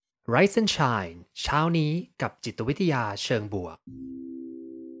Rise and Shine เช้านี้กับจิตวิทยาเชิงบวก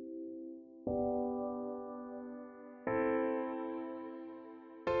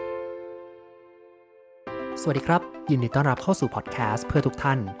สวัสดีครับยินดีต้อนรับเข้าสู่พอดแคสต์เพื่อทุก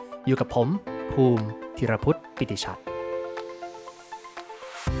ท่านอยู่กับผมภูมิธีรพุทธปิติชัด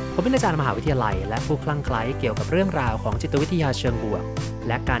ผมเป็นอาจารย์มหาวิทยาลัยและผู้คลั่งไคล้เกี่ยวกับเรื่องราวของจิตวิทยาเชิงบวกแ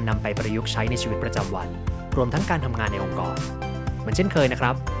ละการนำไปประยุกต์ใช้ในชีวิตประจำวันรวมทั้งการทำงานในองค์กรเหมือนเช่นเคยนะค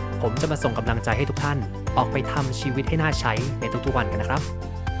รับผมจะมาส่งกำลังใจให้ทุกท่านออกไปทำชีวิตให้น่าใช้ในทุกๆวันกันนะครับ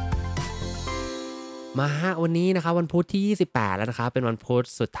มาฮะวันนี้นะครับวันพุธที่28แล้วนะครับเป็นวันพุธ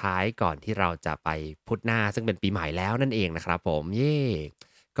สุดท้ายก่อนที่เราจะไปพุธหน้าซึ่งเป็นปีใหม่แล้วนั่นเองนะครับผมเย่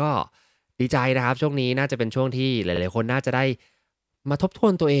ก็ดีใจนะครับช่วงนี้น่าจะเป็นช่วงที่หลายๆคนน่าจะได้มาทบทว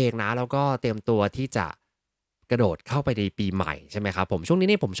นตัวเองนะแล้วก็เตรียมตัวที่จะกระโดดเข้าไปในปีใหม่ใช่ไหมครับผมช่วงนี้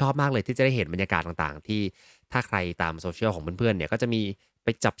นี่ผมชอบมากเลยที่จะได้เห็นบรรยากาศต่างๆที่ถ้าใครตามโซเชียลของเพื่อนๆเนี่ยก็จะมีไป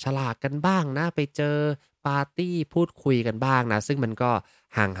จับฉลากกันบ้างนะไปเจอปาร์ตี้พูดคุยกันบ้างนะซึ่งมันก็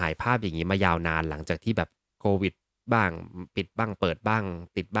ห่างหายภาพอย่างนี้มายาวนานหลังจากที่แบบโควิดบ้างปิดบ้างเปิดบ้าง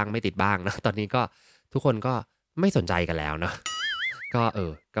ติดบ้างไม่ติดบ้างนะตอนนี้ก็ทุกคนก็ไม่สนใจกันแล้วเนาะก็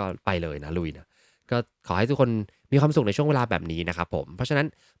ก็ไปเลยนะลุยนะก็ขอให้ทุกคนมีความสุขในช่วงเวลาแบบนี้นะครับผมเพราะฉะนั้น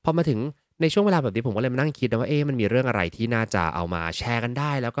พอมาถึงในช่วงเวลาแบบนี้ผมก็เลยมานั่งคิดนะว่ามันมีเรื่องอะไรที่น่าจะเอามาแชร์กันไ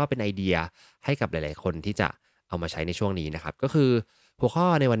ด้แล้วก็เป็นไอเดียให้กับหลายๆคนที่จะเอามาใช้ในช่วงนี้นะครับก็คือหัวข้อ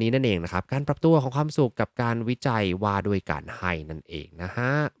ในวันนี้นั่นเองนะครับการปรับตัวของความสุขกับการวิจัยว่าด้วยการให้นั่นเองนะฮ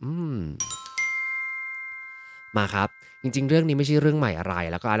ะมาครับจริงๆเรื่องนี้ไม่ใช่เรื่องใหม่อะไร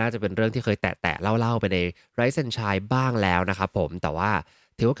แล้วก็น่าจะเป็นเรื่องที่เคยแตะๆเล่าๆไปใน Rise and Shine บ้างแล้วนะครับผมแต่ว่า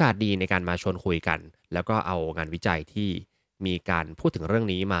ถือโอกาสดีในการมาชวนคุยกันแล้วก็เอางานวิจัยที่มีการพูดถึงเรื่อง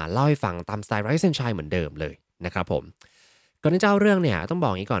นี้มาเล่าให้ฟังตามสไตล์ Rise and Shine เหมือนเดิมเลยนะครับผมก่อนที่จะเล่าเรื่องเนี่ยต้องบอ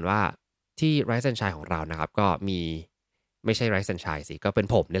กอย่างนี้ก่อนว่าที่ Rise and Shine ของเรานะครับก็มีไม่ใช่ Rise and Shine สิก็เป็น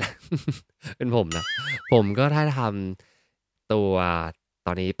ผมนี่แหละเป็นผมนะผมก็ได้ทำตัวต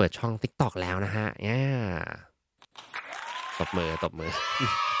อนนี้เปิดช่อง TikTok แล้วนะฮะตบมือ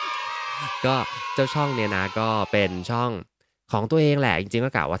ก็เจ้าช่องเนี่ยนะก็เป็นช่องของตัวเองแหละจริงๆ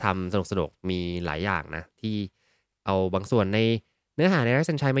ก็กะว่าทำสนุกๆมีหลายอย่างนะที่เอาบางส่วนในเนื้อหาในไลฟ์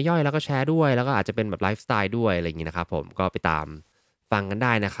สไตล์มาย่อยแล้วก็แชร์ด้วยแล้วก็อาจจะเป็นแบบไลฟ์สไตล์ด้วยอะไรอย่างงี้นะครับผมก็ไปตามฟังกันไ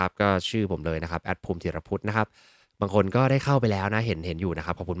ด้นะครับก็ชื่อผมเลยนะครับภูมิธีรพุทธนะครับบางคนก็ได้เข้าไปแล้วนะเห็นอยู่นะค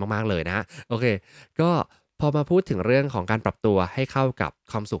รับขอบคุณมากๆเลยนะครับโอเคก็พอมาพูดถึงเรื่องของการปรับตัวให้เข้ากับ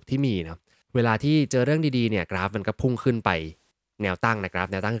ความสุขที่มีเนาะ เวลาที่เจอเรื่องดีๆเนี่ยกราฟมันก็พุ่งขึ้นไปแนวตั้งนะกราฟ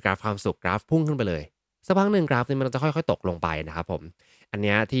แนวตั้งคือกราฟความสุขกราฟพุ่งขึ้นไปเลยสักพักหนึ่งกราฟนี้มันจะค่อยๆตกลงไปนะครับผมอันเ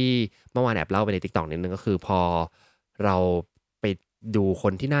นี้ยที่เมื่อวานแอบเล่าไปใน TikTok นิดนึงก็คือพอเราไปดูค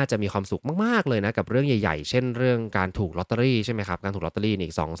นที่น่าจะมีความสุขมากๆเลยนะกับเรื่องใหญ่ๆเช่นเรื่องการถูกลอตเตอรี่ใช่ไหมครับการถูกลอตเตอรี่ใน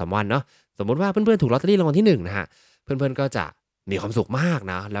อีก2-3วันเนาะสมมุติว่าเพื่อนๆถูกลอตเตอรี่รางวัลที่1นะฮะเพื่อนๆก็จะมีความสุขมาก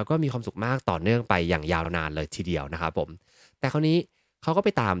นะแล้วก็มีความสุขมากต่อเนื่องไปอย่างยาวนานเลยทีเดียวนะครับผมแต่คราวนี้ เขาก็ไป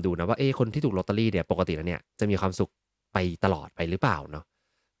ตามดูนะว่าคนที่ถูกลอตเตอรี่เนี่ยปกติแล้วเนี่ยจะมีความสุขไปตลอดไปหรือเปล่าเนาะ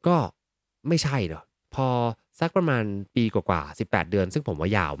ก็ไม่ใช่เนาะพอสักประมาณปีกว่าๆ18เดือนซึ่งผมว่า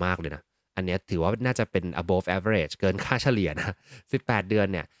ยาวมากเลยนะอันเนี้ยถือว่าน่าจะเป็น above average เกินค่าเฉลี่ยนะ18เดือน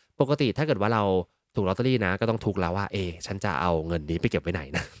เนี่ยปกติถ้าเกิดว่าเราถูกลอตเตอรี่นะก็ต้องทุกข์แล้วว่าฉันจะเอาเงินนี้ไปเก็บไว้ไหน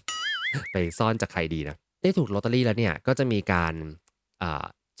นะไปซ่อนจากใครดีนะได้ถูกลอตเตอรี่แล้วเนี่ยก็จะมีการอ่า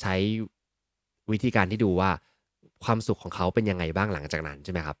ใช้วิธีการที่ดูว่าความสุขของเขาเป็นยังไงบ้างหลังจากนั้นใ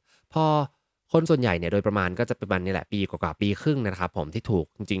ช่ไหมครับพอคนส่วนใหญ่เนี่ยโดยประมาณก็จะประมาณนี้แหละปีกว่าๆปีครึ่งนะครับผมที่ถูก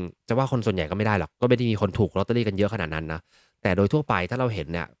จริงๆจะว่าคนส่วนใหญ่ก็ไม่ได้หรอกก็ไม่ได้มีคนถูกลอตเตอรี่กันเยอะขนาดนั้นนะแต่โดยทั่วไปถ้าเราเห็น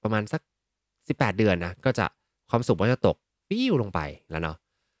เนี่ยประมาณสัก18เดือนนะก็จะความสุขก็จะตกปิ้วลงไปแล้วเนาะ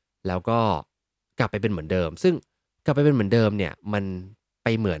แล้วก็กลับไปเป็นเหมือนเดิมซึ่งกลับไปเป็นเหมือนเดิมเนี่ยมันไป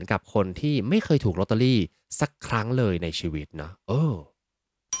เหมือนกับคนที่ไม่เคยถูกลอตเตอรี่สักครั้งเลยในชีวิตเนาะ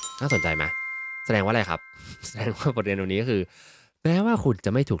น่าสนใจไหมแสดงว่าอะไรครับแสดงว่าบทเรียนตรงนี้ก็คือแม้ว่าคุณจ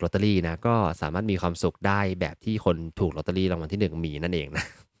ะไม่ถูกลอตเตอรี่นะก็สามารถมีความสุขได้แบบที่คนถูกลอตเตอรี่รางวัลที่1มีนั่นเองนะ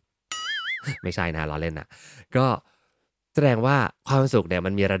ไม่ใช่นะล้อเล่นนะก็แสดงว่าความสุขเนี่ยมั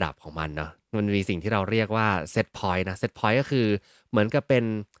นมีระดับของมันเนาะมันมีสิ่งที่เราเรียกว่า set point นะ set point ก็คือเหมือนกับเ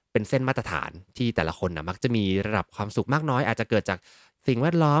ป็นเส้นมาตรฐานที่แต่ละคนนะมักจะมีระดับความสุขมากน้อยอาจจะเกิดจากสิ่งแว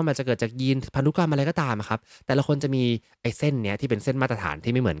ดล้อมอาจจะเกิดจากยีนพันธุกรรมอะไรก็ตามอะครับแต่ละคนจะมีไอ้เส้นเนี้ยที่เป็นเส้นมาตรฐาน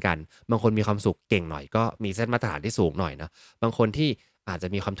ที่ไม่เหมือนกันบางคนมีความสุขเก่งหน่อยก็มีเส้นมาตรฐานที่สูงหน่อยเนาะบางคนที่อาจจะ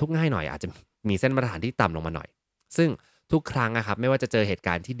มีความทุกข์ง่ายหน่อยอาจจะมีเส้นมาตรฐานที่ต่ำลงมาหน่อยซึ่งทุกครั้งอะครับไม่ว่าจะเจอเหตุก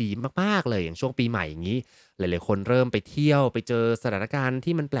ารณ์ที่ดีมากๆเลยอย่างช่วงปีใหม่อย่างงี้หลายๆคนเริ่มไปเที่ยวไปเจอสถานการณ์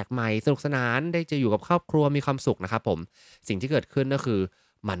ที่มันแปลกใหม่สนุกสนานได้จะอยู่กับครอบครัวมีความสุขนะครับผมสิ่งที่เกิดขึ้นก็คือ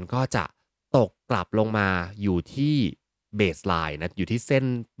มันก็จะตกกลับลงมาอยู่ที่เบสไลน์นะอยู่ที่เส้น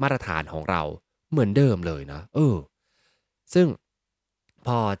มาตรฐานของเราเหมือนเดิมเลยนะซึ่ง พ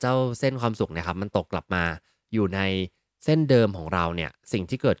อเจ้าเส้นความสุขเนี่ยครับมันตกกลับมาอยู่ในเส้นเดิมของเราเนี่ยสิ่ง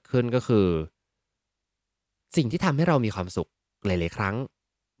ที่เกิดขึ้นก็คือสิ่งที่ทำให้เรามีความสุขหลายๆครั้ง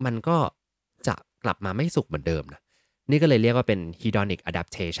มันก็จะกลับมาไม่สุขเหมือนเดิมนะนี่ก็เลยเรียกว่าเป็น hedonic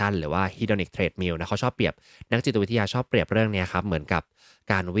adaptation หรือว่า hedonic treadmill นะเขาชอบเปรียบนักจิตวิทยาชอบเปรียบเรื่องเนี้ยครับเหมือนกับ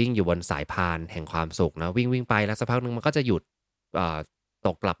การวิ่งอยู่บนสายพานแห่งความสุขนะวิ่งไปแล้วสักพักหนึ่งมันก็จะหยุดต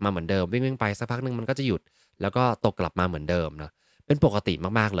กกลับมาเหมือนเดิมวิ่งไปสักพักหนึ่งมันก็จะหยุดแล้วก็ตกกลับมาเหมือนเดิมนะเป็นปกติ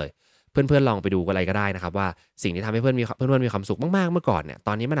มากๆเลยเพื่อนๆลองไปดูอะไรก็ได้นะครับว่าสิ่งที่ทำให้เพื่อนมีความสุขมากๆเมื่อก่อนเนี่ยต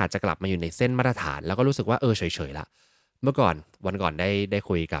อนนี้มันอาจจะกลับมาอยู่ในเส้นมาตรฐานแล้วก็รู้สึกว่าเฉยๆละเมื่อก่อนวันก่อนได้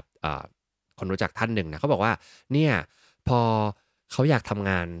คุยกับคนรู้จักท่านหนึ่งนะเขาบอกว่าเนี่ยพอเขาอยากทำ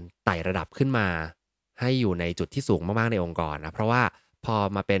งานไต่ระดับขึ้นมาให้อยู่ในจุดที่สูงมากๆในองค์กรนะเพราะว่าพอ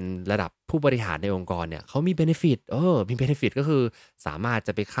มาเป็นระดับผู้บริหารในองค์กรเนี่ยเขามี benefit มี benefit ก็คือสามารถจ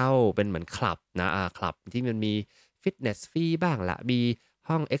ะไปเข้าเป็นเหมือนคลับนะคลับที่มันมีฟิตเนสฟรีบ้างละมี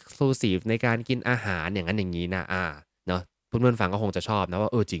ห้อง exclusive ในการกินอาหารอย่างนั้นอย่างนี้นะเนาะเพื่อนๆฟังก็คงจะชอบนะว่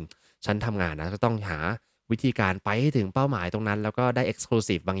าจริงฉันทำงานนะก็ต้องหาวิธีการไปให้ถึงเป้าหมายตรงนั้นแล้วก็ได้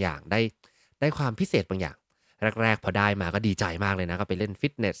exclusive บางอย่างได้ความพิเศษบางอย่างแรกๆพอได้มาก็ดีใจมากเลยนะก็ไปเล่นฟิ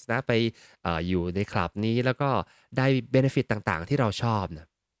ตเนสนะไปอยู่ในคลับนี้แล้วก็ได้เบเนฟิตต่างๆที่เราชอบนะ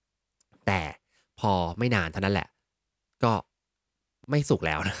แต่พอไม่นานเท่านั้นแหละก็ไม่สุขแ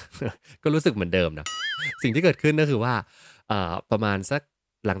ล้วนะ ก็รู้สึกเหมือนเดิมนะสิ่งที่เกิดขึ้นก็คือว่าประมาณสัก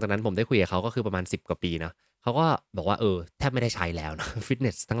หลังจากนั้นผมได้คุยกับเขาก็คือประมาณ10กว่าปีนะเขาก็บอกว่าแทบไม่ได้ใช้แล้วนะฟิตเน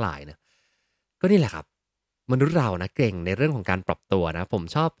สทั้งหลายนะก็นี่แหละครับมนุษย์เรานะเก่งในเรื่องของการปรับตัวนะผม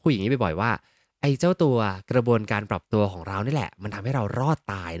ชอบพูดอย่างนี้บ่อยๆว่า ไอ้เจ้าตัวกระบวนการปรับตัวของเรานี่แหละมันทำให้เรารอด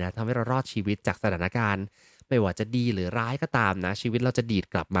ตายนะทำให้เรารอดชีวิตจากสถานการณ์ไม่ว่าจะดีหรือร้ายก็ตามนะชีวิตเราจะดีด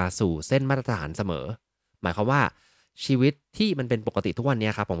กลับมาสู่เส้นมาตรฐานเสมอหมายความว่าชีวิตที่มันเป็นปกติทุกวันนี้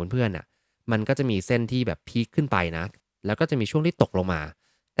ครับของเพื่อนๆน่ะมันก็จะมีเส้นที่แบบพีคขึ้นไปนะแล้วก็จะมีช่วงที่ตกลงมา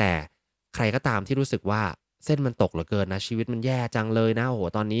แต่ใครก็ตามที่รู้สึกว่าเส้นมันตกเหลือเกินนะชีวิตมันแย่จังเลยนะโอ้โห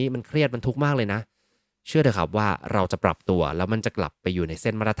ตอนนี้มันเครียดมันทุกข์มากเลยนะ เชื่อเถอะครับว่าเราจะปรับตัวแล้วมันจะกลับไปอยู่ในเ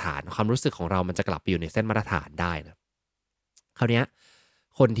ส้นมาตรฐานความรู้สึกของเรามันจะกลับไปอยู่ในเส้นมาตรฐานได้นะคราวเนี้ย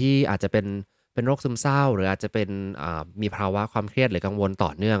คนที่อาจจะเป็นโรคซึมเศร้าหรืออาจจะเป็นมีภาวะความเครียดหรือกังวลต่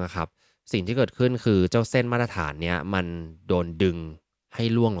อเนื่องอะครับสิ่งที่เกิดขึ้นคือเจ้าเส้นมาตรฐานเนี้ยมันโดนดึงให้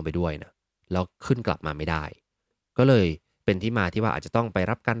ล่วงลงไปด้วยนะแล้วขึ้นกลับมาไม่ได้ก็เลยเป็นที่มาที่ว่าอาจจะต้องไป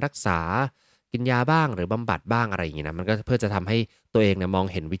รับการรักษากินยาบ้างหรือบำบัดบ้างอะไรอย่างงี้นะมันก็เพื่อจะทำให้ตัวเองเนี่ยมอง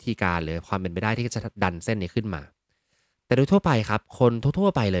เห็นวิธีการหรือความเป็นไปได้ที่จะดันเส้นนี้ขึ้นมาแต่โดยทั่วไปครับคนทั่ว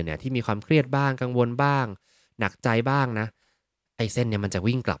ๆไปเลยเนี่ยที่มีความเครียดบ้างกังวลบ้างหนักใจบ้างนะไอ้เส้นเนี่ยมันจะ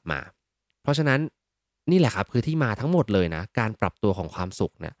วิ่งกลับมาเพราะฉะนั้นนี่แหละครับคือที่มาทั้งหมดเลยนะการปรับตัวของความสุ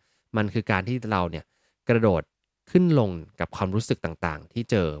ขเนี่ยมันคือการที่เราเนี่ยกระโดดขึ้นลงกับความรู้สึกต่างๆที่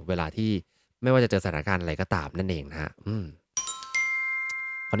เจอเวลาที่ไม่ว่าจะเจอสถานการณ์อะไรก็ตามนั่นเองนะครับ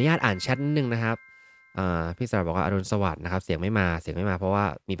ขออนุญาตอ่านแชทนิดนึงนะครับพี่สาวบอกว่าอรุณสวัสดิ์นะครับเสียงไม่มาเพราะว่า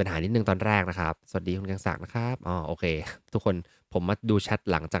มีปัญหานิดนึงตอนแรกนะครับสวัสดีคุณกังศักดิ์นะครับโอเคทุกคนผมมาดูแชท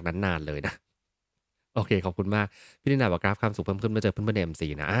หลังจากนั้นนานเลยนะโอเคขอบคุณมากพี่นิน่าบอกกราฟความสุขเพิ่มขึ้นเมื่อเจอเพื่อนๆใน MC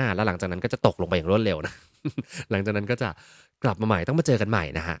นะแล้วหลังจากนั้นก็จะตกลงไปอย่างรวดเร็วนะหลังจากนั้นก็จะกลับมาใหม่ต้องมาเจอกันใหม่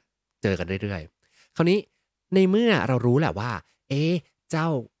นะฮะเจอกันเรื่อยๆคราวนี้ในเมื่อเรารู้แหละว่าเจ้า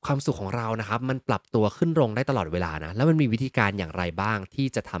ความสุขของเรานะครับมันปรับตัวขึ้นลงได้ตลอดเวลานะแล้วมันมีวิธีการอย่างไรบ้างที่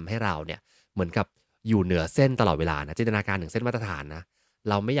จะทำให้เราเนี่ยเหมือนกับอยู่เหนือเส้นตลอดเวลานะจินตนาการถึงเส้นมาตรฐานนะ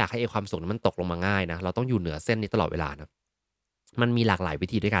เราไม่อยากให้ความสุขนั้นมันตกลงมาง่ายนะเราต้องอยู่เหนือเส้นนี้ตลอดเวลานะมันมีหลากหลายวิ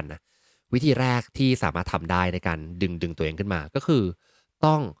ธีด้วยกันนะวิธีแรกที่สามารถทำได้ในการดึงตัวเองขึ้นมาก็คือ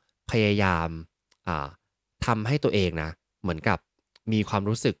ต้องพยายามอ่าทำให้ตัวเองนะเหมือนกับมีความ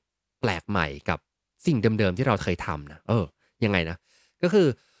รู้สึกแปลกใหม่กับสิ่งเดิมๆที่เราเคยทำนะยังไงนะ ก็คือ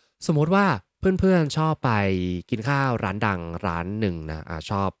สมมติว่าเพื่อนๆชอบไปกินข้าวร้านดังร้านหนึ่งนะ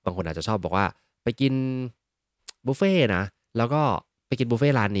ชอบบางคนอาจจะชอบบอกว่าไปกินบุฟเฟ่ต์นะแล้วก็ไปกินบุฟเฟ่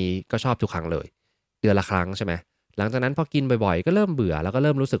ต์ร้านนี้ก็ชอบทุกครั้งเลยเดือนละครั้งใช่ไหมหลังจากนั้นพอกินบ่อยๆก็เริ่มเบื่อแล้วก็เ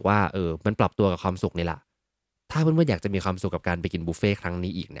ริ่มรู้สึกว่ามันปรับตัวกับความสุขนี่แหละถ้าเพื่อนๆอยากจะมีความสุขกับการไปกินบุฟเฟ่ต์ครั้ง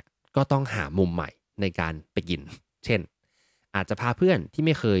นี้อีกเนี่ยก็ต้องหามุมใหม่ในการไปกินเช่นอาจจะพาเพื่อนที่ไ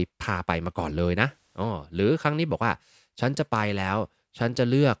ม่เคยพาไปมาก่อนเลยนะหรือครั้งนี้บอกว่าฉันจะไปแล้ว ฉันจะ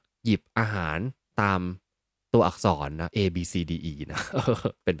เลือกหยิบอาหารตามตัวอักษรนะ A B C D E นะ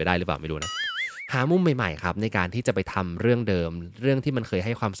เป็นไปได้หรือเปล่าไม่รู้นะหามุมใหม่ๆครับในการที่จะไปทำเรื่องเดิมเรื่องที่มันเคยใ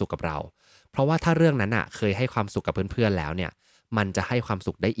ห้ความสุขกับเราเพราะว่าถ้าเรื่องนั้นอ่ะเคยให้ความสุขกับเพื่อนๆแล้วเนี่ยมันจะให้ความ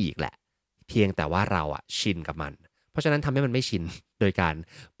สุขได้อีกแหละเพียงแต่ว่าเราอ่ะชินกับมันเพราะฉะนั้นทำให้มันไม่ชินโดยการ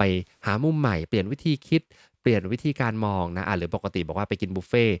ไปหามุมใหม่เปลี่ยนวิธีคิดเปลี่ยนวิธีการมองนะหรือปกติบอกว่าไปกินบุฟ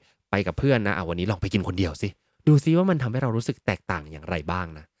เฟ่ไปกับเพื่อนนะวันนี้ลองไปกินคนเดียวสิ ดูซิว่ามันทำให้เรารู้สึกแตกต่างอย่างไรบ้าง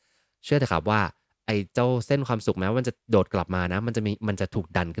นะเชื่อเถอะครับว่าไอ เจ้าเส้นความสุขแม้ว่ามันจะโดดกลับมานะมันจะถูก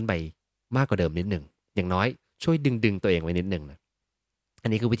ดันขึ้นไปมากกว่าเดิมนิดหนึ่งอย่างน้อยช่วยดึงตัวเองไว้นิดหนึ่งนะอัน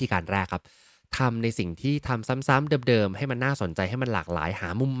นี้คือวิธีการแรกครับทำในสิ่งที่ทำซ้ำๆเดิมๆให้มันน่าสนใจให้มันหลากหลายหา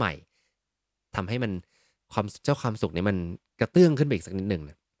มุมใหม่ทำให้มันความสุขเนี่ยมันกระเตื้องขึ้นไปอีกสักนิดหนึ่ง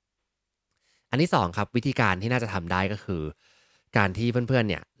นะอันที่สองครับวิธีการที่น่าจะทำได้ก็คือการที่เพื่อนๆ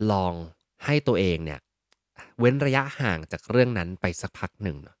เนี่ยลองให้ตัวเองเนี่ยเว้นระยะห่างจากเรื่องนั้นไปสักพักห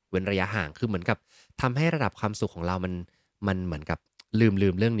นึ่งเนาะเว้นระยะห่างคือเหมือนกับทำให้ระดับความสุขของเรามันเหมือนกับลืมเ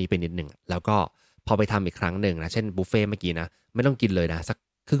รื่องนี้ไปนิดหนึ่งแล้วก็พอไปทำอีกครั้งหนึ่งนะเช่นบุฟเฟ่เมื่อกี้นะไม่ต้องกินเลยนะสัก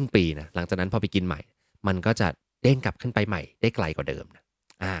ครึ่งปีนะหลังจากนั้นพอไปกินใหม่มันก็จะเด้งกลับขึ้นไปใหม่ได้ไกลกว่าเดิมนะ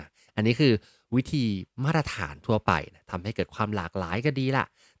อันนี้คือวิธีมาตรฐานทั่วไปนะทำให้เกิดความหลากหลายก็ดีละ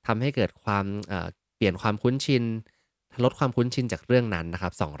ทำให้เกิดความเปลี่ยนความคุ้นชินลดความคุ้นชินจากเรื่องนั้นนะครั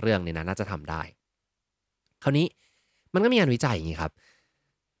บ2เรื่องนี้นะน่าจะทำได้คราวนี้มันก็มีงานวิจัยอย่างนี้ครับ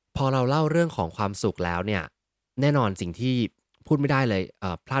พอเราเล่าเรื่องของความสุขแล้วเนี่ยแน่นอนสิ่งที่พูดไม่ได้เลย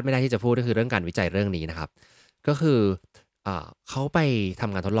พลาดไม่ได้ที่จะพูดก็คือเรื่องการวิจัยเรื่องนี้นะครับก็คือเขาไปท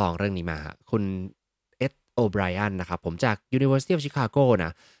ำการทดลองเรื่องนี้มาคุณเอ็ดโอไบรอันนะครับผมจาก University of Chicago น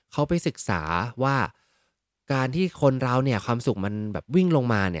ะเขาไปศึกษาว่าการที่คนเราเนี่ยความสุขมันแบบวิ่งลง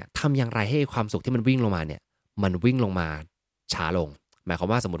มาเนี่ยทำอย่างไรให้ความสุขที่มันวิ่งลงมาเนี่ยมันวิ่งลงมาช้าลงหมายความ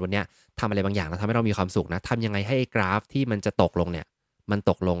ว่าสมมติวันเนี้ยทำอะไรบางอย่างแล้วทำให้เรามีความสุขนะทำยังไงให้กราฟที่มันจะตกลงเนี่ยมัน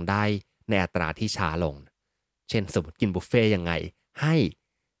ตกลงได้ในอัตราที่ช้าลงเช่นสมมติกินบุฟเฟ่ยังไงให้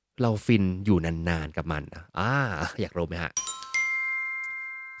เราฟินอยู่นานๆกับมันอยากรู้ไหมฮะ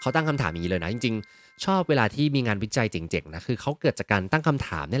เขาตั้งคำถามอย่างนี้เลยนะจริงๆชอบเวลาที่มีงานวิจัยเจ๋งๆนะคือเขาเกิดจากการตั้งคำถ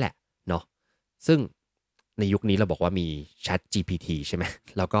ามนี่แหละเนาะซึ่งในยุคนี้เราบอกว่ามี Chat GPT ใช่ไหม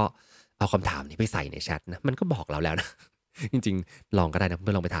แล้วก็เอาคำถามนี้ไปใส่ในแชทนะมันก็บอกเราแล้วนะ จริงๆลองก็ได้นะเ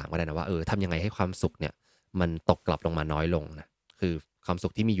พื่อนลองไปถามก็ได้นะว่าทำยังไงให้ความสุขเนี่ยมันตกกลับลงมาน้อยลงนะคือความสุ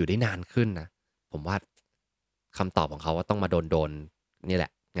ขที่มีอยู่ได้นานขึ้นนะผมว่าคำตอบของเขาว่าต้องมาโดนนี่แหล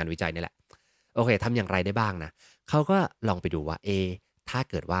ะงานวิจัยนี่แหละโอเคทำอย่างไรได้บ้างนะเขาก็ลองไปดูว่าถ้า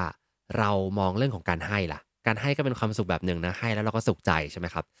เกิดว่าเรามองเรื่องของการให้ล่ะการให้ก็เป็นความสุขแบบหนึ่งนะให้แล้วเราก็สุขใจใช่ไหม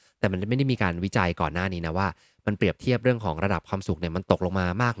ครับแต่มันไม่ได้มีการวิจัยก่อนหน้านี้นะว่ามันเปรียบเทียบเรื่องของระดับความสุขเนี่ยมันตกลงมา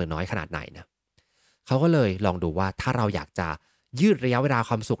มากหรือน้อยขนาดไหนนะเขาก็เลยลองดูว่าถ้าเราอยากจะยืดระยะเวลาค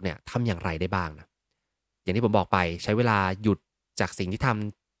วามสุขเนี่ยทำอย่างไรได้บ้างนะอย่างที่ผมบอกไปใช้เวลาหยุดจากสิ่งที่ท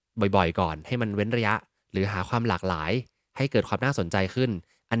ำบ่อยๆก่อนให้มันเว้นระยะหรือหาความหลากหลายให้เกิดความน่าสนใจขึ้น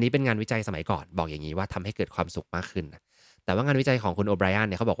อันนี้เป็นงานวิจัยสมัยก่อนบอกอย่างนี้ว่าทำให้เกิดความสุขมากขึ้นนะแต่ว่างานวิจัยของคุณโอไบรอัน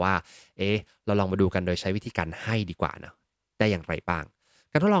เนี่ยเขาบอกว่าเราลองมาดูกันโดยใช้วิธีการให้ดีกว่านะได้อย่างไรบ้าง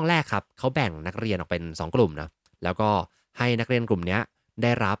การทดลองแรกครับเขาแบ่งนักเรียนออกเป็น2กลุ่มนะแล้วก็ให้นักเรียนกลุ่มนี้ไ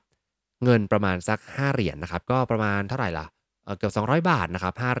ด้รับเงินประมาณสัก5เหรียญนะครับก็ประมาณเท่าไหร่ล่ะเกือบ200บาทนะค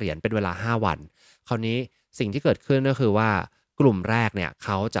รับ5เหรียญเป็นเวลา5วันคราวนี้สิ่งที่เกิดขึ้นก็คือว่ากลุ่มแรกเนี่ยเข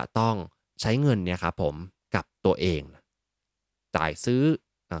าจะต้องใช้เงินเนี่ยครับผมกับตัวเองจ่ายซื้อ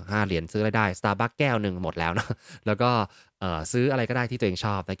5เหรียญซื้ออะไรได้ Starbucks แก้วหนึ่งหมดแล้วนะแล้วก็ซื้ออะไรก็ได้ที่ตัวเองช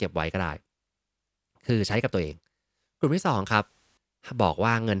อบแล้วเก็บไว้ก็ได้คือใช้กับตัวเองกลุ่มที่2ครับบอกว่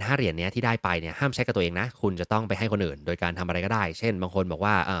าเงิน5เหรียญเนี้ยที่ได้ไปเนี่ยห้ามใช้กับตัวเองนะคุณจะต้องไปให้คนอื่นโดยการทำอะไรก็ได้เช่นบางคนบอก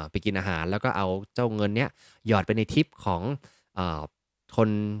ว่าไปกินอาหารแล้วก็เอาเจ้าเงินเนี้ยหยอดไปในทิปของเอ่อคน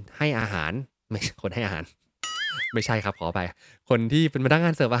ให้อาหารไม่คนให้อาหารไม่ใช่ครับขออภัยคนที่เป็นพนักงา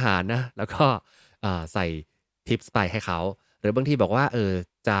นเสิร์ฟอาหารนะแล้วก็ใส่ทิปส์ไปให้เขาหรือบางทีบอกว่า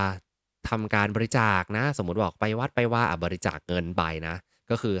จะทำการบริจาคนะสมมุติบอกไปวัดไปว่าบริจาคเงินไปนะ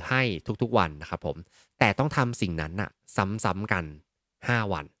ก็คือให้ทุกๆวันนะครับผมแต่ต้องทำสิ่งนั้นน่ะซ้ำๆกัน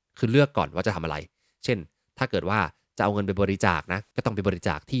5วันคือเลือกก่อนว่าจะทำอะไรเช่นถ้าเกิดว่าจะเอาเงินไปบริจาคนะก็ต้องไปบริจ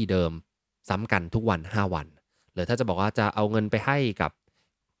าคที่เดิมซ้ำกันทุกวัน5วันหรือถ้าจะบอกว่าจะเอาเงินไปให้กับ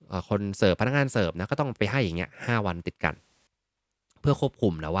คนเสิร์ฟพนักงานเสิร์ฟนะก็ต้องไปให้อย่างเงี้ย5วันติดกันเพื่อควบคุ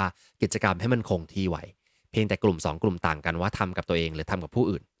มนะว่ากิจกรรมให้มันคงที่ไว้เพียงแต่กลุ่ม2กลุ่มต่างกันว่าทำกับตัวเองหรือทำกับผู้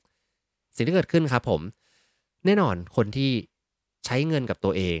อื่นสิ่งที่เกิดขึ้นครับผมแน่นอนคนที่ใช้เงินกับตั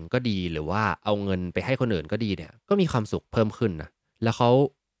วเองก็ดีหรือว่าเอาเงินไปให้คนอื่นก็ดีเนี่ยก็มีความสุขเพิ่มขึ้นนะแล้วเขา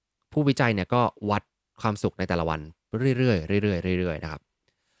ผู้วิจัยเนี่ยก็วัดความสุขในแต่ละวันเรื่อยๆเรื่อยๆเรื่อยๆนะครับ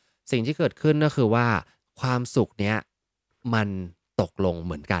สิ่งที่เกิดขึ้นก็คือว่าความสุขเนี้ยมันตกลงเ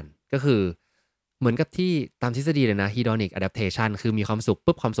หมือนกันก็คือเหมือนกับที่ตามทฤษฎีเลยนะ hedonic adaptation คือมีความสุข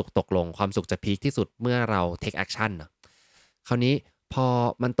ปุ๊บความสุขตกลงความสุขจะพีคที่สุดเมื่อเรา take action เนาะคราวนี้พอ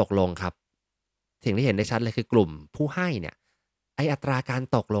มันตกลงครับสิ่งที่เห็นได้ชัดเลยคือกลุ่มผู้ให้เนี่ยไออัตราการ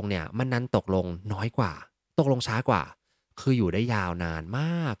ตกลงเนี่ยมันนั้นตกลงน้อยกว่าตกลงช้ากว่าคืออยู่ได้ยาวนานม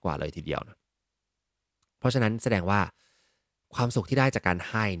ากกว่าเลยทีเดียวนะเพราะฉะนั้นแสดงว่าความสุขที่ได้จากการ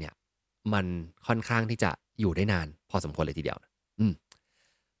ให้เนี่ยมันค่อนข้างที่จะอยู่ได้นานพอสมควรเลยทีเดียวนะอืม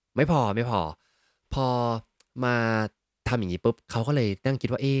ไม่พอพอมาทำอย่างนี้ปุ๊บเขาก็เลยนั่งคิด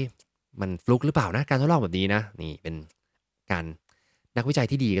ว่า มันฟลุกหรือเปล่านะการทดลองแบบนี้นะนี่เป็นการนักวิจัย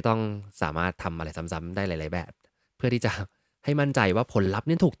ที่ดีก็ต้องสามารถทำอะไรซ้ำๆได้หลายๆแบบเพื่อที่จะให้มั่นใจว่าผลลัพธ์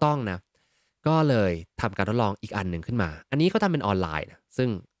นี่ถูกต้องนะก็เลยทำการทดลองอีกอันหนึ่งขึ้นมาอันนี้เขาทำเป็นออนไลน์นะซึ่ง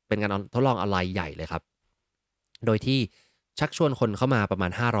เป็นการทดลองออนไลน์ใหญ่เลยครับโดยที่ชักชวนคนเข้ามาประมา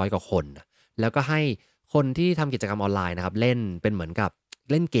ณ500กว่าคนนะแล้วก็ให้คนที่ทำกิจกรรมออนไลน์นะครับเล่นเป็นเหมือนกับ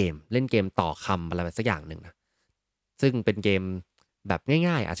เล่นเกมต่อคำอะไรสักอย่างหนึ่งนะซึ่งเป็นเกมแบบ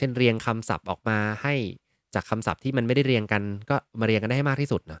ง่ายๆเช่นเรียงคำศัพท์ออกมาให้จากคำศัพท์ที่มันไม่ได้เรียงกันก็มาเรียงกันได้ให้มากที่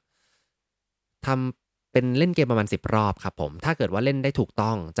สุดนะทำเป็นเล่นเกมประมาณ10รอบครับผมถ้าเกิดว่าเล่นได้ถูกต้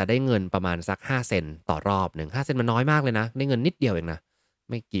องจะได้เงินประมาณสัก5เซนต์ต่อรอบหนึ่ง5เซนต์มันน้อยมากเลยนะได้เงินนิดเดียวเองนะ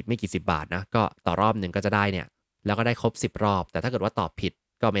ไม่กี่10บาทนะก็ต่อรอบหนึ่งก็จะได้เนี่ยแล้วก็ได้ครบ10รอบแต่ถ้าเกิดว่าตอบผิด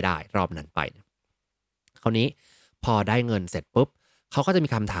ก็ไม่ได้รอบนั้นไปคราวนี้พอได้เงินเสร็จปุ๊บเขาก็จะมี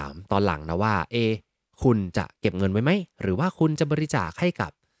คำถามตอนหลังนะว่าคุณจะเก็บเงินไว้ไหมหรือว่าคุณจะบริจาคให้กั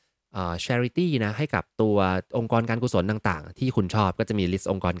บcharity นะให้กับตัวองค์กรการกุศลต่างๆที่คุณชอบก็จะมีลิสต์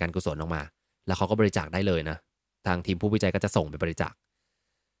องค์กรการกุศลออกมาแล้วเขาก็บริจาคได้เลยนะทางทีมผู้วิจัยก็จะส่งไปบริจาค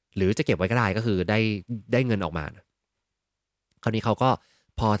หรือจะเก็บไว้ก็ได้ก็คือได้เงินออกมานะคราวนี้เขาก็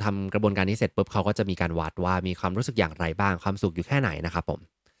พอทำกระบวนการนี้เสร็จปุ๊บเขาก็จะมีการวัดว่ามีความรู้สึกอย่างไรบ้างความสุขอยู่แค่ไหนนะครับผม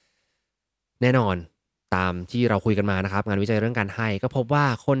แน่นอนตามที่เราคุยกันมานะครับงานวิจัยเรื่องการให้ก็พบว่า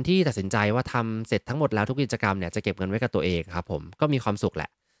คนที่ตัดสินใจว่าทำเสร็จทั้งหมดแล้วทุกกิจกรรมเนี่ยจะเก็บเงินไว้กับตัวเองครับผมก็มีความสุขแหละ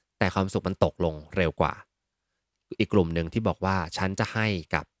แต่ความสุขมันตกลงเร็วกว่าอีกกลุ่มหนึ่งที่บอกว่าฉันจะให้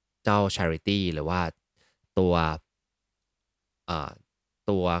กับเจ้า charity หรือว่าตัวเอ่อ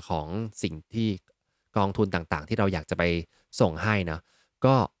ตัวของสิ่งที่กองทุนต่างๆที่เราอยากจะไปส่งให้นะ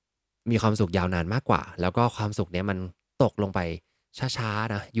ก็มีความสุขยาวนานมากกว่าแล้วก็ความสุขเนี้ยมันตกลงไปช้า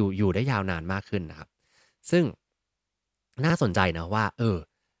ๆนะอยู่ได้ยาวนานมากขึ้นนะครับ ซึ่งน่าสนใจนะว่า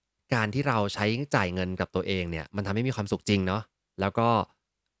การที่เราใช้จ่ายเงินกับตัวเองเนี่ยมันทำให้มีความสุขจริงเนาะแล้วก็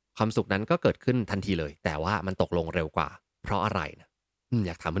ความสุขนั้นก็เกิดขึ้นทันทีเลยแต่ว่ามันตกลงเร็วกว่าเพราะอะไรนะอ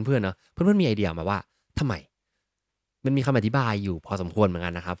ยากถามเพื่อนๆเนาะเพื่อนๆมีไอเดียมาว่าทำไมมันมีคำอธิบายอยู่พอสมควรเหมือนกั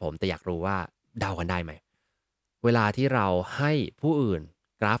นนะครับผมแต่อยากรู้ว่าเดากันได้ไหมเวลาที่เราให้ผู้อื่น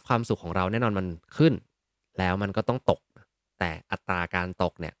กราฟความสุขของเราแน่นอนมันขึ้นแล้วมันก็ต้องตกแต่อัตราการต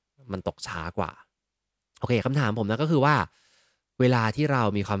กเนี่ยมันตกช้ากว่า โอเคคำถามผมนะก็คือว่าเวลาที่เรา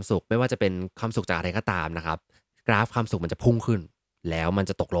มีความสุขไม่ว่าจะเป็นความสุขจากอะไรก็ตามนะครับกราฟความสุขมันจะพุ่งขึ้นแล้วมัน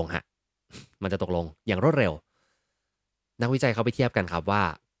จะตกลงฮะมันจะตกลงอย่างรวดเร็วนักวิจัยเขาไปเทียบกันครับว่า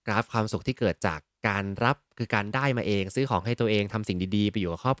กราฟความสุขที่เกิดจากการรับคือการได้มาเองซื้อของให้ตัวเองทำสิ่งดีๆไปอยู่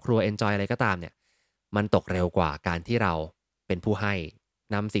กับครอบครัว enjoy อะไรก็ตามเนี่ยมันตกเร็วกว่าการที่เราเป็นผู้ให้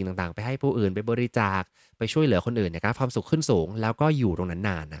นำสิ่งต่างๆไปให้ผู้อื่นไปบริจาคไปช่วยเหลือคนอื่นนะครับความสุขขึ้นสูงแล้วก็อยู่ตรงนั้น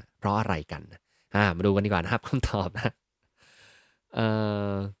นานนะเพราะอะไรกันนะ มาดูกันดีกว่านะครับคำตอบนะเอ่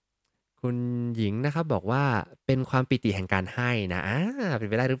อคุณหญิงนะครับบอกว่าเป็นความปิติแห่งการให้นะเป็น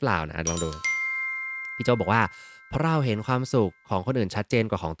ไปได้หรือเปล่านะลองดูพี่โจบอกว่าเพราะเราเห็นความสุขของคนอื่นชัดเจน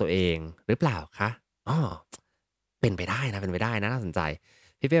กว่าของตัวเองหรือเปล่าคะอ๋อเป็นไปได้นะเป็นไปได้นะน่าสนใจ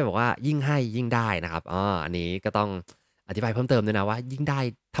พี่เป้บอกว่ายิ่งให้ยิ่งได้นะครับอันนี้ก็ต้องอธิบายเพิ่มเติมด้วยนะว่ายิ่งได้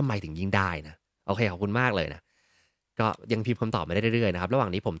ทำไมถึงยิ่งได้นะโอเคขอบคุณมากเลยนะ ก็ยังพิมพ์คำตอบมาได้เรื่อยๆนะครับระหว่า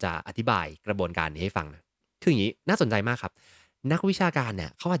งนี้ผมจะอธิบายกระบวนการนี้ให้ฟังนะคืออย่างนี้น่าสนใจมากครับนักวิชาการเนี่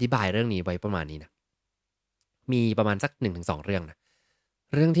ยเขาอธิบายเรื่องนี้ไว้ประมาณนี้นะมีประมาณสัก1-2เรื่องนะ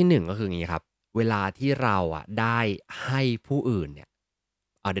เรื่องที่1ก็คืออย่างนี้ครับเวลาที่เราได้ให้ผู้อื่นเนี่ย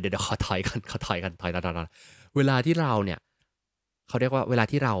เดี๋ยวขอถอยก่อนขอถอยกันถอยเวลาที่เราเนี่ยเขาเรียกว่าเวลา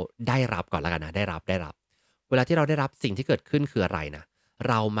ที่เราได้รับก่อนแล้วกันนะได้รับเวลาที่เราได้รับสิ่งที่เกิดขึ้นคืออะไรนะ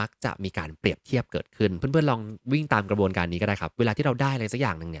เรามักจะมีการเปรียบเทียบเกิดขึ้นเพื่อนๆลองวิ่งตามกระบวนการนี้ก็ได้ครับเวลาที่เราได้อะไรสักอ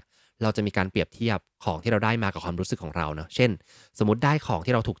ย่างหนึ่งเนี่ยเราจะมีการเปรียบเทียบของที่เราได้มากับความรู้สึกของเราเนาะเช่นสมมติได้ของ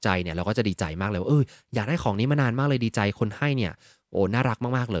ที่เราถูกใจเนี่ยเราก็จะดีใจมากเลยว่าอยากได้ของนี้มานานมากเลยดีใจคนให้เนี่ยโอ้น่ารัก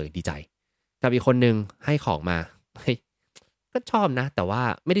มากๆเลยดีใจกับอีกคนหนึ่งให้ของมาเฮ้ยก็ชอบนะแต่ว่า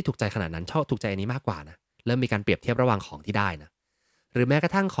ไม่ได้ถูกใจขนาดนั้นชอบถูกใจอันนี้มากกว่านะเริ่มมีการเปรียบเทียบระหว่างของที่ได้นะ หรือแม้กร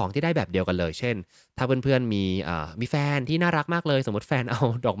ะทั่งของที่ได้แบบเดียวกันเลย เช่น ถ้าเพื่อนๆมีแฟนที่น่ารักมากเลย สมมติแฟนเอา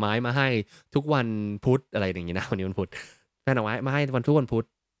ดอกไม้มาให้ทุกวันพุธอะไรอย่างงี้นะวันนี้วันพุธแฟนเอาไว้มาให้ทุกวันพุธ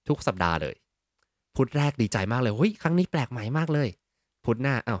ทุกสัปดาห์เลยพุธแรกดีใจมากเลยเฮ้ยครั้งนี้แปลกใหม่มากเลยพุธห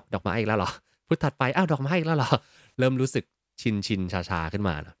น้าอ้าวดอกไม้อีกแล้วเหรอพุธถัดไปอ้าวดอกไม้อีกแล้วเหรอเริ่มรู้สึกชินชาๆขึ้นม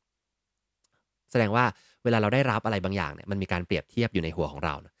านะแสดงว่าเวลาเราได้รับอะไรบางอย่างเนี่ยมันมีการเปรียบเทียบอยู่ในหัวของเร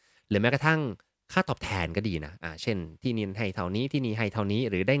านะหรือแม้กระทั่ง ค่าตอบแทนก็ดีนะเช่นที่นี่ให้เท่านี้ที่นี่ให้เท่านี้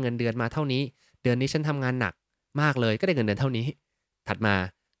หรือได้เงินเดือนมาเท่านี้เดือนนี้ฉันทำงานหนักมากเลยก็ได้เงินเดือนเท่านี้ถัดมา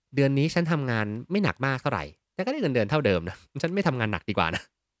เดือนนี้ฉันทำงานไม่หนักมากเท่าไหร่แต่ก็ได้เงินเดือนเท่าเดิมนะฉันไม่ทำงานหนักดีกว่านะ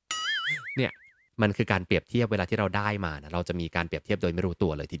เนี่ยมันคือการเปรียบเทียบเวลาที่เราได้มานะเราจะมีการเปรียบเทียบโดยไม่รู้ตั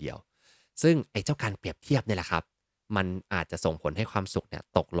วเลยทีเดียวซึ่งไอ้เจ้าการเปรียบเทียบเนี่ยแหละครับมันอาจจะส่งผลให้ความสุขเนี่ย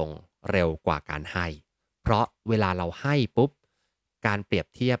ตกลง เร็วกว่าการให้เพราะเวลาเราให้ปุ๊บการเปรียบ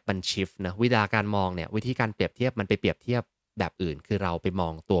เทียบมันชิฟต์นะวิธีการมองเนี่ยวิธีการเปรียบเทียบมันไปเปรียบเทียบแบบอื่นคือเราไปมอ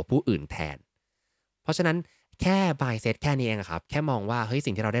งตัวผู้อื่นแทนเพราะฉะนั้นแค่ mindset แค่นี้เองอะครับแค่มองว่าเฮ้ย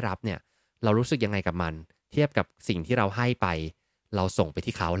สิ่งที่เราได้รับเนี่ยเรารู้สึกยังไงกับมันเทียบกับสิ่งที่เราให้ไปเราส่งไป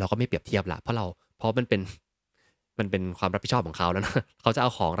ที่เขาเราก็ไม่เปรียบเทียบละเพราะมันเป็นความรับผิดชอบของเขาแล้วนะเขาจะเอา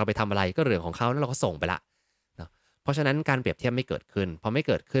ของเราไปทำอะไรก็เรื่องของเขาแล้วเราก็ส่งไปละเนาะเพราะฉะนั้นการเปรียบเทียบไม่เกิดขึ้นพอไม่เ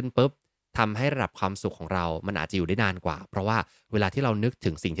กิดขึ้นปุ๊บทำให้ระดับความสุขของเรามันอาจจะอยู่ได้นานกว่าเพราะว่าเวลาที่เรานึกถึ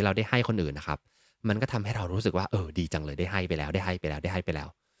งสิ่งที่เราได้ให้คนอื่นนะครับมันก็ทำให้เรารู้สึกว่าดีจังเลยได้ให้ไปแล้วได้ให้ไปแล้วได้ให้ไปแล้ว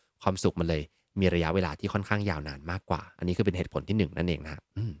ความสุขมันเลยมีระยะเวลาที่ค่อนข้างยาวนานมากกว่าอันนี้คือเป็นเหตุผลที่1นั่นเองนะครับ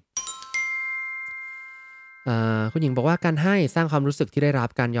คุณหญิงบอกว่าการให้สร้างความรู้สึกที่ได้รับ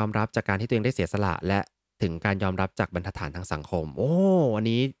การยอมรับจากการที่ตัวเองได้เสียสละและถึงการยอมรับจากบรรทัดฐานทางสังคมโอ้อัน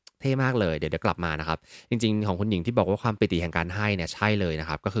นี้เท่มากเลยเดี๋ยวกลับมานะครับจริงๆของคุณหญิงที่บอกว่าความปิติแห่งการให้เนี่ยใช่เลยนะ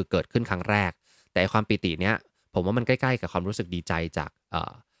ครับก็คือเกิดขึ้นครั้งแรกแต่ความปิติเนี้ยผมว่ามันใกล้ๆกับความรู้สึกดีใจจาก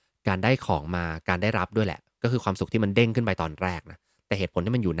การได้ของมาการได้รับด้วยแหละก็คือความสุขที่มันเด้งขึ้นไปตอนแรกนะแต่เหตุผล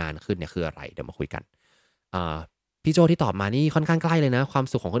ที่มันอยู่นานขึ้นเนี่ยคืออะไรเดี๋ยวมาคุยกันอ่าพี่โจที่ตอบมานี่ค่อนข้างใกล้เลยนะความ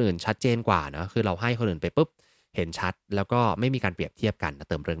สุขของคนอื่นชัดเจนกว่านะคือเราให้คนอื่นไปปุ๊บเห็นชัดแล้วก็ไม่มีการเปรียบเทียบกันนะ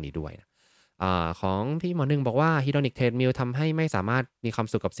เติมเรื่องนี้ด้วยนะของพี่หมอหนึ่งบอกว่า hedonic treadmill ทำให้ไม่สามารถมีความ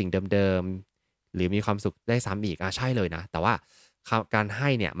สุขกับสิ่งเดิมๆหรือมีความสุขได้ซ้ำอีกใช่เลยนะแต่ว่าการให้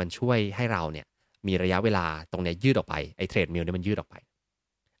เนี่ยมันช่วยให้เราเนี่ยมีระยะเวลาตรงเนี้ยยืดออกไปไอ้ treadmill เนี่ยมันยืดออกไป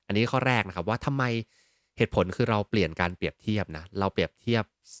อันนี้ข้อแรกนะครับว่าทำไมเหตุผลคือเราเปลี่ยนการเปรียบเทียบนะเราเปรียบเทียบ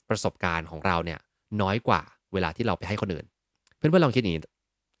ประสบการณ์ของเราเนี่ยน้อยกว่าเวลาที่เราไปให้คนอื่นเพื่อนๆลองคิดอย่างนี้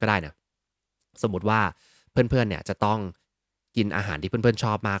ก็ได้นะสมมุติว่าเพื่อนๆเนี่ยจะต้องกินอาหารที่เพื่อนๆช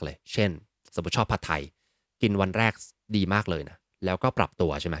อบมากเลยเช่นสมมติชอบผัดไทยกินวันแรกดีมากเลยนะแล้วก็ปรับตั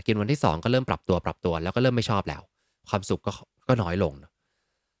วใช่ไหมกินวันที่2ก็เริ่มปรับตัวแล้วก็เริ่มไม่ชอบแล้วความสุขก็น้อยลงนะ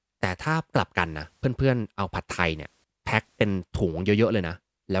แต่ถ้ากลับกันนะเพื่อนๆเอาผัดไทยเนี่ยแพ็คเป็นถุงเยอะๆเลยนะ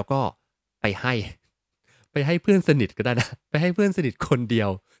แล้วก็ไปให้เพื่อนสนิทก็ได้นะไปให้เพื่อนสนิทคนเดียว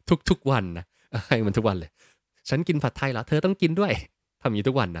ทุกๆวันนะให้มันทุกวันเลยฉันกินผัดไทยแล้วเธอต้องกินด้วยทำอย่างนี้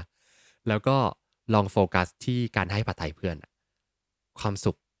ทุกวันนะแล้วก็ลองโฟกัสที่การให้ผัดไทยเพื่อนความ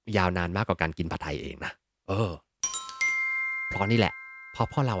สุขยาวนานมากกว่าการกินผัดไทยเองนะเพราะนี่แหละเพราะ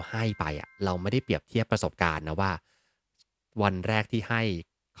พอเราให้ไปเราไม่ได้เปรียบเทียบประสบการณ์นะว่าวันแรกที่ให้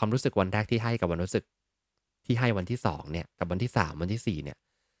ความรู้สึกวันแรกที่ให้กับวันรู้สึกที่ให้วันที่2เนี่ยกับวันที่3วันที่4เนี่ย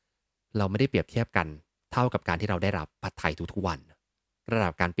เราไม่ได้เปรียบเทียบกันเท่ากับการที่เราได้รับผัดไทยทุกๆวันระดั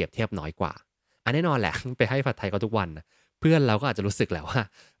บการเปรียบเทียบน้อยกว่าแน่นอนแหละไปให้ผัดไทยเขาทุกวันนะเพื่อนเราก็อาจจะรู้สึกแหละว่า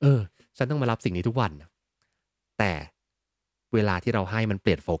ฉันต้องมารับสิ่งนี้ทุกวันแต่เวลาที่เราให้มันเป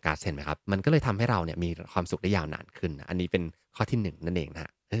ลี่ยนโฟกัสเห็นไหมครับมันก็เลยทำให้เราเนี่ยมีความสุขได้ยาวนานขึ้นอันนี้เป็นข้อที่1นั่นเองนะฮ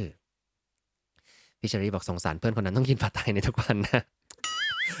ะพี่เชอรี่บอกสงสารเพื่อนคนนั้นต้องกินผัดไทยในทุกวันนะ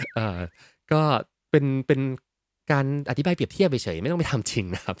ก็เป็นการอธิบายเปรียบเทียบเฉยๆไม่ต้องไปทำจริง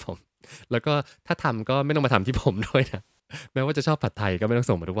นะครับผมแล้วก็ถ้าทำก็ไม่ต้องมาทำที่ผมด้วยนะแม้ว่าจะชอบผัดไทยก็ไม่ต้อง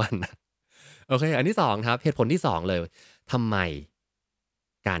ส่งมาทุกวันนะโอเคอันที่2ครับเหตุผลที่2เลยทำไม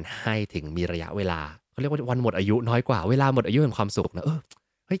การให้ถึงมีระยะเวลาเขาเรียกว่าวันหมดอายุน้อยกว่าเวลาหมดอายุแห่งความสุขนะ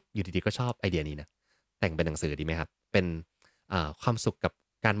เฮ้ยอยู่ดีๆก็ชอบไอเดียนี้นะแต่งเป็นหนังสือดีไหมครับเป็นความสุขกับ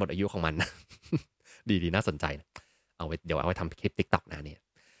การหมดอายุของมันนะ ดีน่าสนใจนะเดี๋ยวเอาไว้ทำคลิป TikTok นะเนี่ย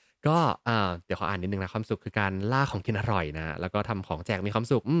ก็เดี๋ยวขออ่านนิดนึงนะความสุขคือการล่าของกินอร่อยนะแล้วก็ทำของแจกมีความ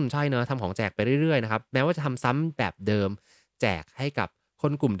สุขใช่เนอะทำของแจกไปเรื่อยๆนะครับแม้ว่าจะทำซ้ำแบบเดิมแจกให้กับค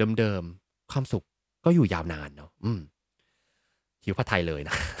นกลุ่มเดิมๆความสุขก็อยู่ยาวนานเนาะหิวผัดไทยเลย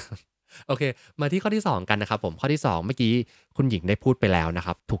นะ โอเคมาที่ข้อที่2กันนะครับผมข้อที่2เมื่อกี้คุณหญิงได้พูดไปแล้วนะค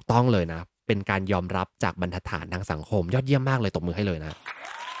รับถูกต้องเลยนะเป็นการยอมรับจากบรรทัดฐานทางสังคมยอดเยี่ยมมากเลยตบมือให้เลยนะ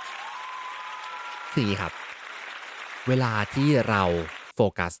คืออย่างนี้ครับเวลาที่เราโฟ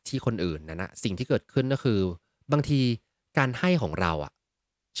กัสที่คนอื่นนะสิ่งที่เกิดขึ้นก็คือบางทีการให้ของเรา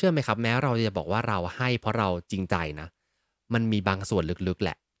เชื่อไหมครับแม้เราจะบอกว่าเราให้เพราะเราจริงใจนะมันมีบางส่วนลึกๆแห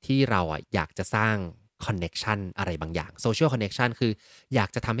ละที่เราอยากจะสร้างคอนเน็กชันอะไรบางอย่างโซเชียลคอนเน็กชันคืออยาก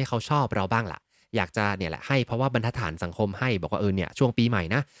จะทำให้เขาชอบเราบ้างล่ะอยากจะเนี่ยแหละให้เพราะว่าบรรทัดฐานสังคมให้บอกว่าเนี่ยช่วงปีใหม่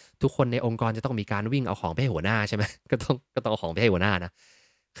นะทุกคนในองค์กรจะต้องมีการวิ่งเอาของไปให้หัวหน้าใช่ไหมก็ต้องเอาของไปให้หัวหน้านะ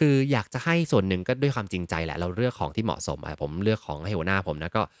คืออยากจะให้ส่วนหนึ่งก็ด้วยความจริงใจแหละเราเลือกของที่เหมาะสมผมเลือกของให้หัวหน้าผมน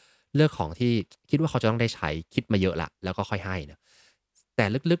ะก็เลือกของที่คิดว่าเขาจะต้องได้ใช้คิดมาเยอะละแล้วก็ค่อยให้นะแต่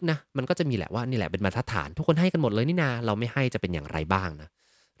ลึกๆนะมันก็จะมีแหละว่านี่แหละเป็นบรรทัดฐานทุกคนให้กันหมดเลยนี่นาเราไม่ให้จะเป็นอย่างไรบ้างนะ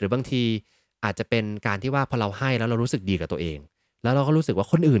หรือบางทีอาจจะเป็นการที่ว่าพอเราให้แล้วเรารู้สึกดีกับตัวเองแล้วเราก็รู้สึกว่า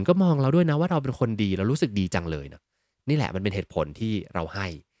คนอื่นก็มองเราด้วยนะว่าเราเป็นคนดีเรารู้สึกดีจังเลยนะนี่แหละมันเป็นเหตุผลที่เราให้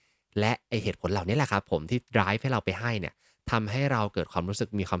และไอเหตุผลเหล่านี้แหละครับผมที่ drive ให้เราไปให้เนี่ยทำให้เราเกิดความรู้สึก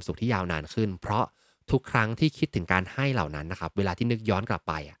มีความสุขที่ยาวนานขึ้นเพราะทุกครั้งที่คิดถึงการให้เหล่านั้นนะครับเวลาที่นึกย้อนกลับ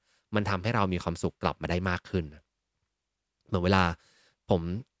ไป มันทำให้เรามีความสุขกลับมาได้มากขึ้นเหมือนเวลาผม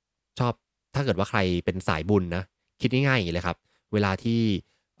ชอบถ้าเกิดว่าใครเป็นสายบุญนะคิดง่ายๆอย่างนี้เลยครับเวลาที่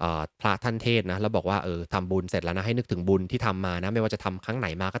พระท่านเทศนะแล้วบอกว่าทำบุญเสร็จแล้วนะให้นึกถึงบุญที่ทำมานะไม่ว่าจะทำครั้งไหน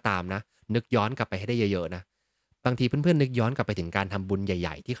มาก็ตามนะนึกย้อนกลับไปให้ได้เยอะๆนะบางทีเพื่อนๆนึกย้อนกลับไปถึงการทำบุญให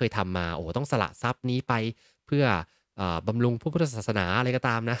ญ่ๆที่เคยทำมาโอ้ต้องสละทรัพย์นี้ไปเพื่อบำรุงพระพุทธศาสนาอะไรก็ต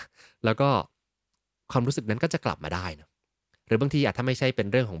ามนะแล้วก็ความรู้สึกนั้นก็จะกลับมาได้นะหรือบางทีถ้าไม่ใช่เป็น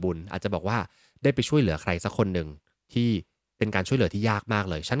เรื่องของบุญอาจจะบอกว่าได้ไปช่วยเหลือใครสักคนหนึ่งที่เป็นการช่วยเหลือที่ยากมาก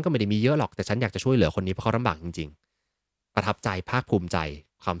เลยฉันก็ไม่ได้มีเยอะหรอกแต่ฉันอยากจะช่วยเหลือคนนี้เพราะเขาลำบากจริงๆประทับใจภาคภูมิใจ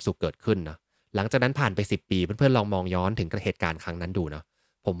ความสุขเกิดขึ้นนะหลังจากนั้นผ่านไป10 ปีเพื่อนๆลองมองย้อนถึงเหตุการณ์ครั้งนั้นดูนะ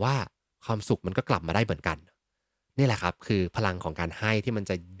ผมว่าความสุขมันก็กลับมาได้เหมือนกันนี่แหละครับคือพลังของการให้ที่มัน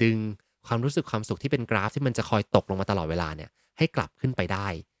จะดึงความรู้สึกความสุขที่เป็นกราฟที่มันจะคอยตกลงมาตลอดเวลาเนี่ยให้กลับขึ้นไปได้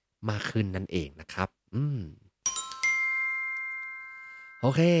มากขึ้นนั่นเองนะครับโอ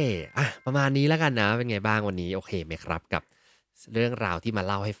เคประมาณนี้แล้วกันนะเป็นไงบ้างวันนี้โอเคไหมครับกับเรื่องราวที่มา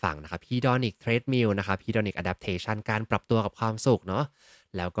เล่าให้ฟังนะครับ Hedonic Treadmill นะครับ Hedonic Adaptation การปรับตัวกับความสุขเนาะ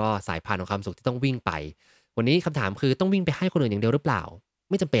แล้วก็สายพานของความสุขที่ต้องวิ่งไปวันนี้คำถามคือต้องวิ่งไปให้คนอื่นอย่างเดียวหรือเปล่า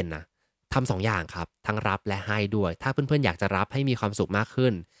ไม่จำเป็นนะทำ2อย่างครับทั้งรับและให้ด้วยถ้าเพื่อนๆอยากจะรับให้มีความสุขมากขึ้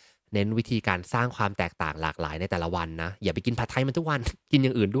นเน้นวิธีการสร้างความแตกต่างหลากหลายในแต่ละวันนะอย่าไปกินผัดไทยมันทุกวัน กินอย่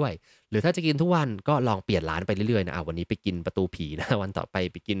างอื่นด้วยหรือถ้าจะกินทุกวันก็ลองเปลี่ยนร้านไปเรื่อยๆนะวันนี้ไปกินประตูผีนะวันต่อไป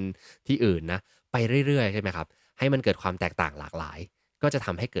กินที่อื่นนะไปเรื่อยๆใช่ไหมครับให้มันเกิดความแตกต่างหลากหลายก็จะท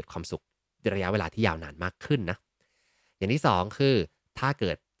ำให้เกิดความสุขระยะเวลาที่ยาวนานมากขึ้นนะอย่างที่2คือถ้าเ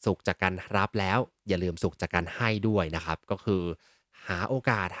กิดสุขจากการรับแล้วอย่าลืมสุขจากการให้ด้วยนะครับก็คือหาโอ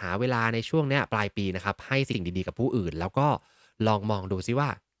กาสหาเวลาในช่วงเนี้ยปลายปีนะครับให้สิ่งดีๆกับผู้อื่นแล้วก็ลองมองดูซิว่า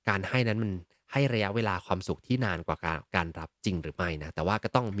การให้นั้นมันให้ระยะเวลาความสุขที่นานกว่าการรับจริงหรือไม่นะแต่ว่าก็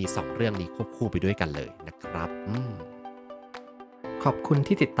ต้องมี2เรื่องนี้ควบคู่ไปด้วยกันเลยนะครับขอบคุณ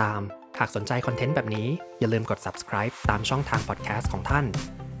ที่ติดตามหากสนใจคอนเทนต์แบบนี้อย่าลืมกด subscribe ตามช่องทาง podcast ของท่าน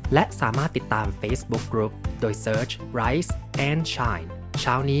และสามารถติดตาม Facebook Group โดย search Rise and Shine เ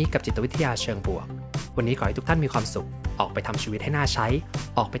ช้านี้กับจิตวิทยาเชิงบวกวันนี้ขอให้ทุกท่านมีความสุขออกไปทำชีวิตให้น่าใช้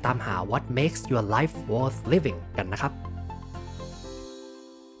ออกไปตามหา what makes your life worth living กันนะครับ